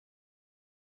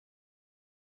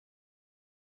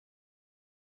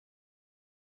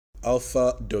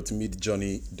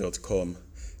alpha.midjourney.com.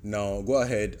 Now go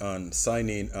ahead and sign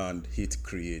in and hit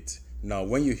create. Now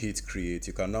when you hit create,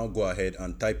 you can now go ahead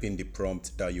and type in the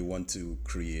prompt that you want to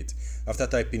create. After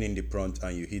typing in the prompt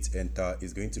and you hit enter,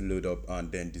 it's going to load up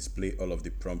and then display all of the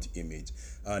prompt image,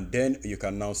 and then you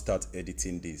can now start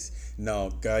editing this. Now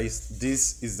guys,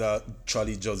 this is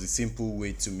actually just a simple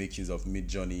way to make use of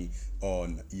Midjourney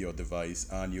on your device,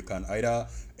 and you can either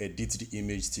edit the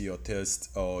image to your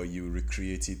taste, or you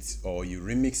recreate it, or you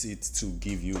remix it to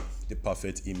give you the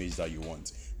perfect image that you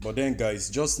want. But then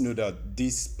guys, just know that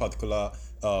this particular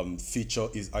feature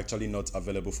is actually not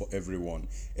available for everyone,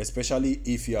 especially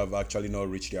if you have actually not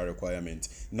reached their requirement.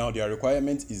 Now their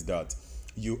requirement is that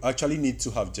you actually need to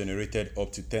have generated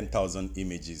up to 10,000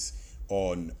 images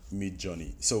on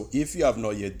Midjourney. So if you have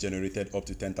not yet generated up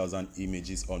to 10,000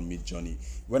 images on Midjourney,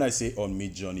 when I say on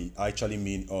Midjourney, I actually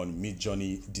mean on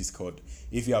Midjourney Discord.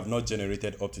 If you have not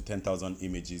generated up to 10,000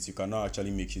 images, you cannot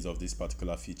actually make use of these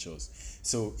particular features.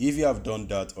 So if you have done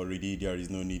that already, there is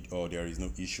no need, or there is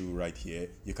no issue right here.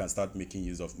 You can start making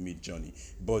use of Midjourney.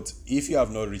 But if you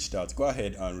have not reached that, go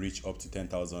ahead and reach up to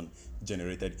 10,000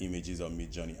 generated images on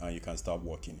Midjourney, and you can start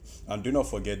working. And do not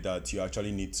forget that you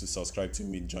actually need to subscribe to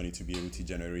Midjourney to be able to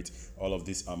generate all of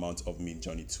this amount of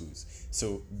Midjourney tools.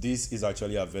 So this is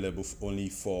actually available only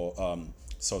for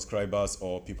subscribers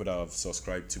or people that have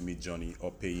subscribed to Midjourney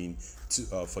or paying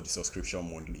for the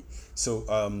subscription monthly. So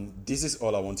this is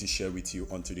all I want to share with you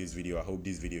on today's video. I hope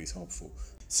this video is helpful.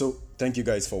 So thank you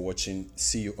guys for watching.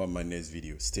 See you on my next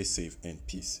video. Stay safe and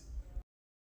peace.